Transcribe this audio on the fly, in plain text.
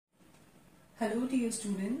Hello dear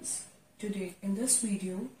students, today in this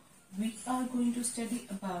video we are going to study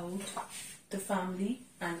about the family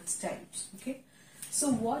and its types. Okay,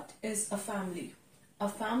 so what is a family? A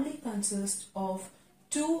family consists of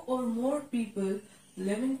two or more people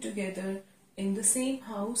living together in the same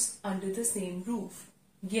house under the same roof.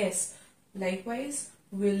 Yes, likewise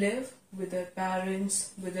we live with our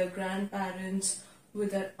parents, with our grandparents,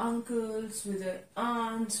 with our uncles, with our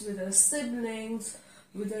aunts, with our siblings,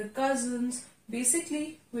 with our cousins.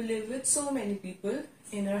 Basically, we live with so many people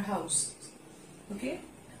in our house. Okay,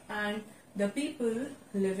 and the people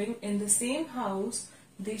living in the same house,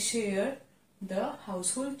 they share the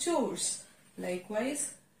household chores.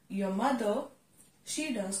 Likewise, your mother,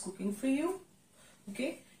 she does cooking for you.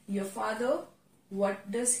 Okay, your father, what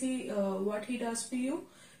he does for you?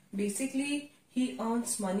 Basically, he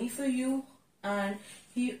earns money for you, and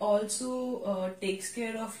he also takes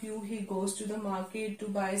care of you. He goes to the market to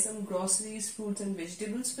buy some groceries, fruits and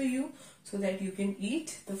vegetables for you so that you can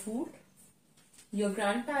eat the food. Your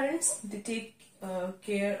grandparents, they take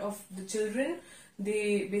care of the children.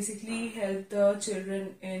 They basically help the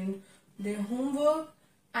children in their homework.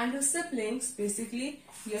 And your siblings, basically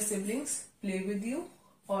your siblings play with you.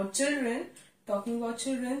 Or children, talking about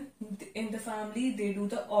children in the family, they do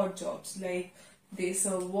the odd jobs like they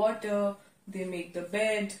serve water, they make the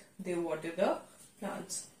bed, they water the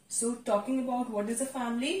plants. So talking about what is a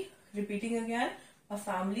family, repeating again, a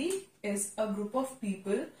family is a group of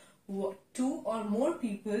people, two or more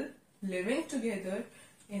people living together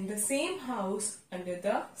in the same house under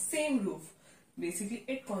the same roof. Basically,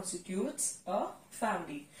 it constitutes a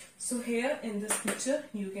family. So here in this picture,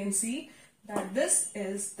 you can see that this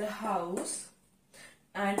is the house,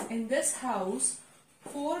 and in this house,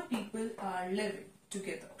 four people are living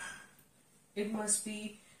together. It must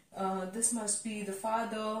be, this must be the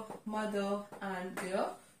father, mother and their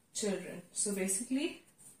children. So basically,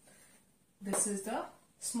 this is the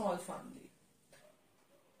small family.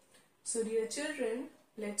 So dear children,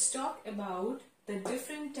 let's talk about the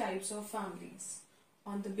different types of families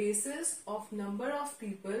on the basis of number of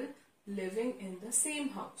people living in the same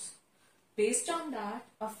house. Based on that,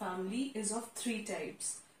 a family is of three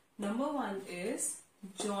types. Number one is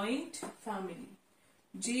joint family.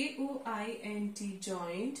 Joint,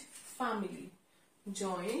 joint family.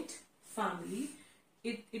 Joint family.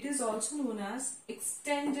 It is also known as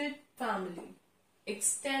extended family.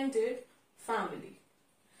 Extended family.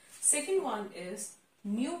 Second one is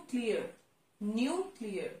nuclear.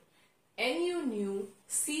 Nuclear.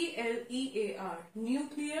 Nuclear.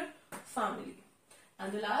 Nuclear family.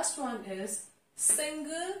 And the last one is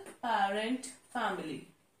single parent family.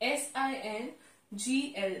 Single.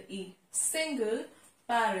 Single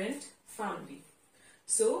parent family.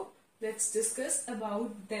 So let's discuss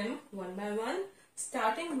about them one by one,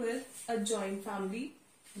 starting with a joint family.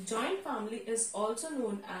 Joint family is also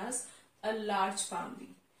known as a large family.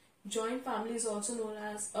 Joint family is also known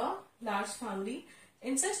as a large family.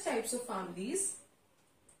 In such types of families,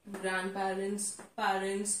 grandparents,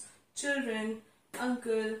 parents, children,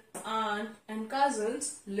 uncle, aunt and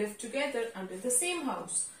cousins live together under the same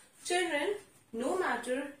house. Children, no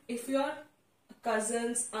matter if your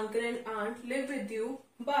cousins, uncle and aunt live with you,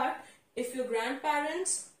 but if your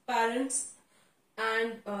grandparents, parents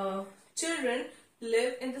and children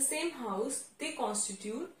live in the same house, they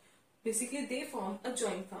constitute, basically they form a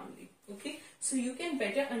joint family. Okay, so you can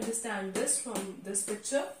better understand this from this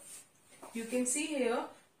picture. You can see here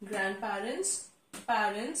grandparents,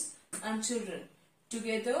 parents and children.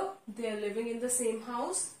 Together they are living in the same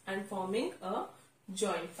house and forming a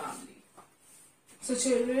joint family. So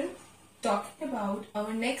children, talking about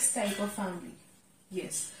our next type of family.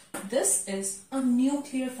 Yes, this is a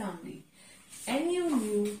nuclear family.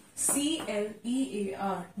 Nuclear,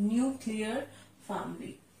 nuclear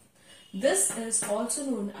family. This is also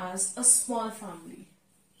known as a small family.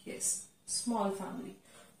 Yes, small family.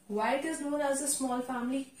 Why it is known as a small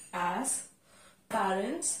family? As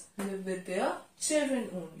parents live with their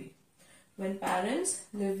children only. When parents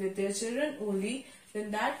live with their children only,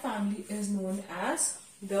 then that family is known as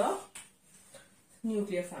the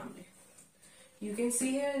nuclear family. You can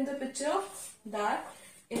see here in the picture that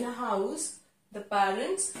in a house, the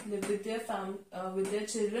parents live with their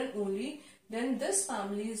children only. Then this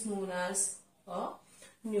family is known as a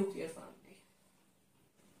nuclear family.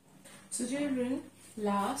 So children,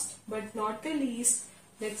 last but not the least,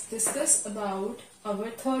 let's discuss about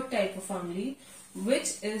our third type of family,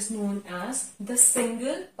 which is known as the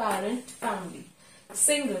single parent family.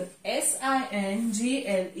 Single,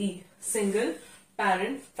 S-I-N-G-L-E, single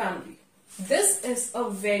parent family. This is a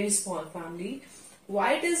very small family.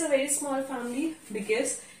 Why it is a very small family?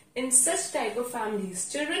 Because in such type of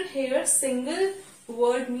families, children hear single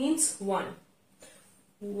word means one.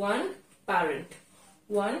 One parent.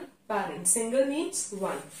 One parent. Single means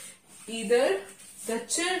one. Either the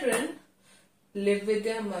children live with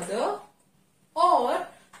their mother or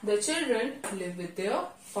the children live with their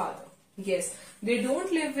father. Yes, they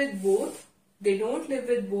don't live with both. They don't live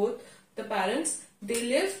with both the parents. They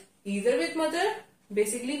live either with mother.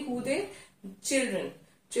 Basically, who they? Children.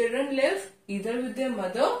 Children live either with their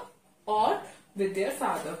mother or with their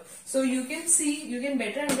father. So you can see, you can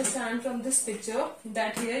better understand from this picture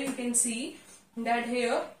that here you can see that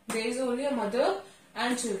here there is only a mother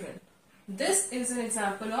and children. This is an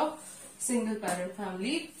example of single parent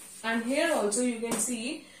family, and here also you can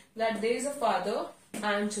see that there is a father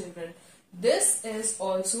and children. This is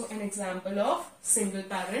also an example of single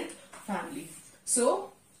parent family.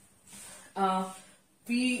 So I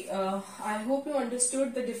hope you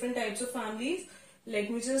understood the different types of families. Let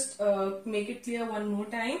me just make it clear one more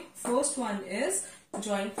time. First one is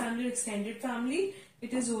joint family or extended family.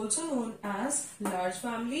 It is also known as large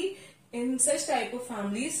family. In such type of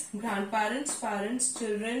families, grandparents, parents,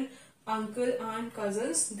 children, uncle, aunt,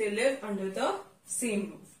 cousins, they live under the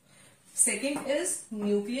same roof. Second is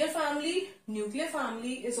nuclear family. Nuclear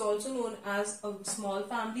family is also known as a small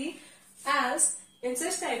family, as in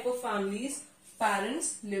such type of families,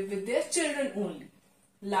 parents live with their children only.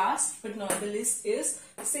 Last but not the least is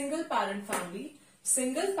single parent family.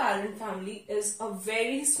 Single parent family is a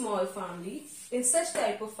very small family. In such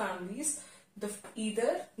type of families,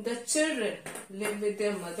 either the children live with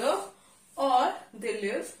their mother or they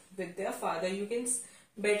live with their father. You can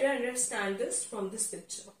better understand this from this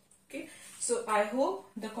picture. Okay, so I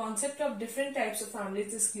hope the concept of different types of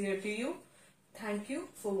families is clear to you. Thank you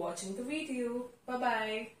for watching the video. Bye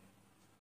bye.